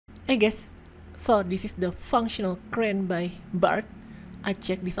Hey guys, so this is the Functional Crane by Bart. I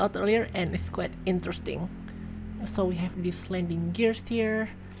checked this out earlier and it's quite interesting. So we have these landing gears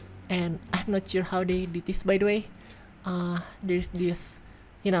here, and I'm not sure how they did this, by the way. There's this,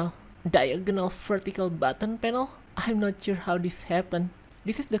 diagonal vertical button panel. I'm not sure how this happened.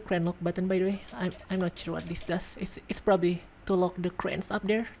 This is the crane lock button, by the way. I'm not sure what this does. It's probably to lock the cranes up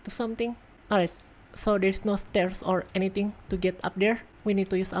there to something. Alright, so there's no stairs or anything to get up there. We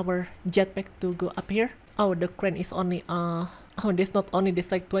need to use our jetpack to go up here. Oh, the crane is only there's not only,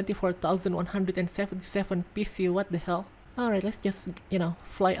 there's like 24,177 PC. What the hell? Alright, let's just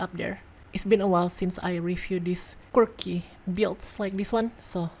fly up there. It's been a while since I reviewed these quirky builds like this one,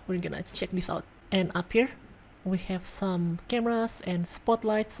 so we're gonna check this out. And up here we have some cameras and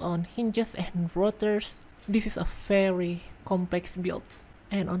spotlights on hinges and rotors. This is a very complex build.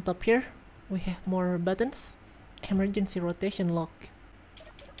 And on top here we have more buttons. Emergency rotation lock.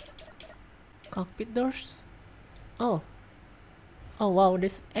 Cockpit doors. Oh wow,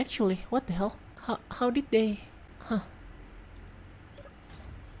 this actually, what the hell? How did they,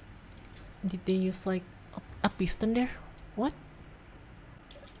 did they use like a piston there? What?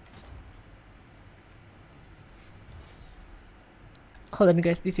 Hold on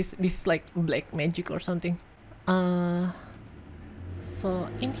guys, this is like black magic or something. So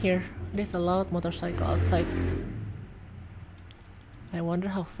in here there's a loud motorcycle outside. I wonder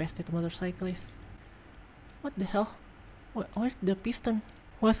how fast that motorcycle is. What the hell? Where's the piston?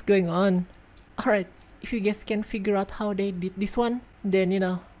 What's going on? Alright, if you guys can figure out how they did this one, then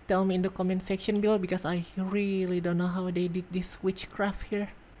tell me in the comment section below, because I really don't know how they did this witchcraft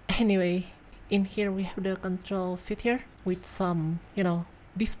here. Anyway, in here we have the control seat here with some,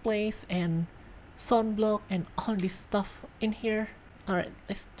 displays and sound block and all this stuff in here. Alright,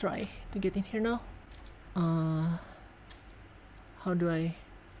 let's try to get in here now. How do I...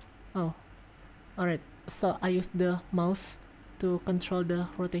 Oh, alright, so I use the mouse to control the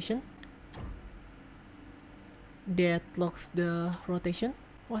rotation. That locks the rotation.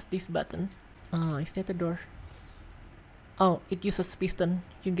 What's this button? Is that a door? Oh, it uses piston.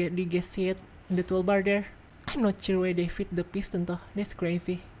 You guys see it in the toolbar there? I'm not sure where they fit the piston though. That's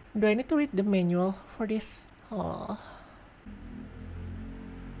crazy. Do I need to read the manual for this? Oh.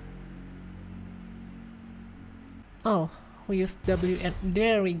 Oh, we use W and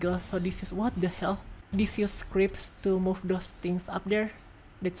there we go. So this is, what the hell? This use scripts to move those things up there.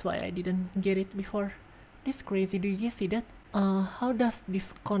 That's why I didn't get it before. That's crazy. Do you see that? How does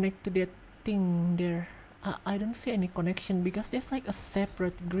this connect to that thing there? I don't see any connection because there's like a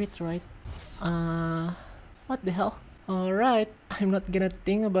separate grid, right? What the hell? Alright, I'm not gonna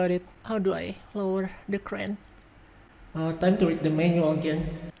think about it. How do I lower the crane? Time to read the manual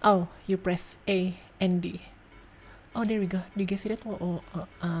again. Oh, you press A and D. Oh, there we go. Do you guys see that?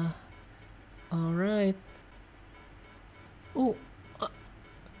 Alright. Oh.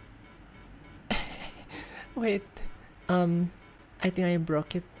 Wait. I think I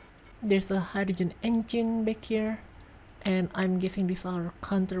broke it. There's a hydrogen engine back here, and I'm guessing these are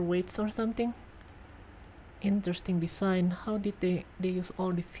counterweights or something. Interesting design. How did they use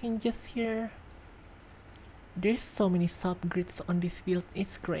all these hinges here? There's so many subgrids on this build.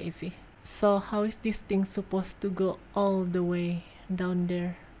 It's crazy. So how is this thing supposed to go all the way down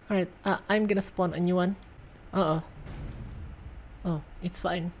there? Alright, I'm gonna spawn a new one. Oh, it's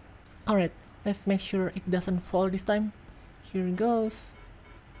fine. Alright, let's make sure it doesn't fall this time. Here goes.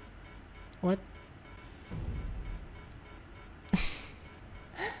 What?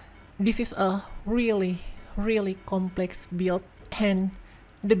 This is a really complex build, and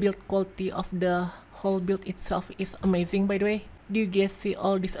the build quality of the whole build itself is amazing, by the way. Do you guys see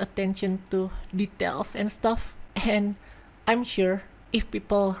all this attention to details and stuff? And I'm sure if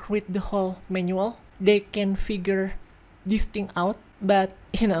people read the whole manual, they can figure this thing out. But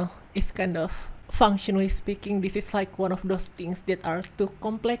it's kind of, functionally speaking, this is like one of those things that are too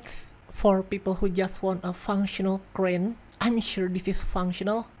complex for people who just want a functional crane. I'm sure this is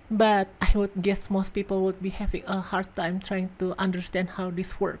functional, but I would guess most people would be having a hard time trying to understand how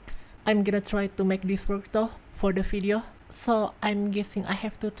this works. I'm gonna try to make this work though for the video. So I'm guessing I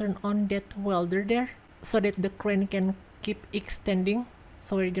have to turn on that welder there so that the crane can keep extending.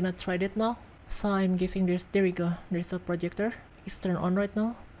 So we're gonna try that now. So I'm guessing there we go. There's a projector. It's turned on right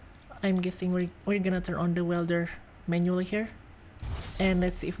now. I'm guessing we're gonna turn on the welder manually here. And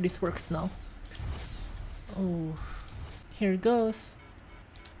let's see if this works now. Oh, here goes.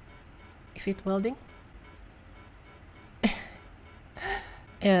 Is it welding?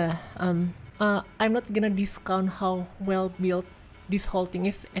 Yeah, I'm not gonna discount how well built this whole thing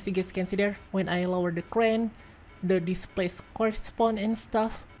is. As you guys can see there, when I lower the crane, the displays correspond and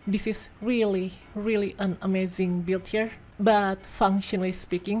stuff. this is really an amazing build here. But functionally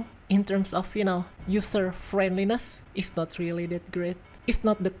speaking, in terms of, you know, user friendliness, it's not really that great. It's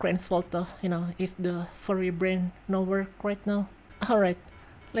not the crane's fault though, you know, it's the furry brain no work right now. Alright,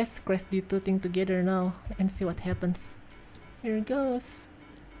 let's crash the two things together now and see what happens. Here it goes.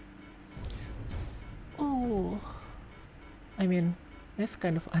 Oh, I mean, that's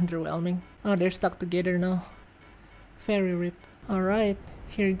kind of underwhelming. Oh, they're stuck together now. Very rip. Alright,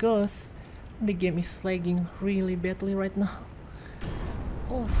 here it goes. The game is lagging really badly right now.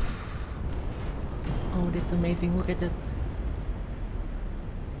 Oh, that's amazing. Look at that.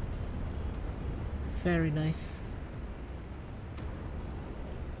 Very nice.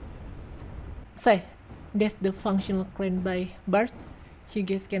 So, that's the functional crane by Bart. You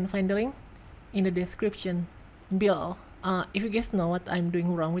guys can find the link in the description below. If you guys know what I'm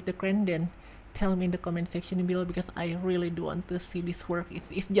doing wrong with the crane, then tell me in the comment section below, because I really do want to see this work.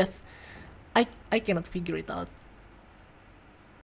 It's just I cannot figure it out.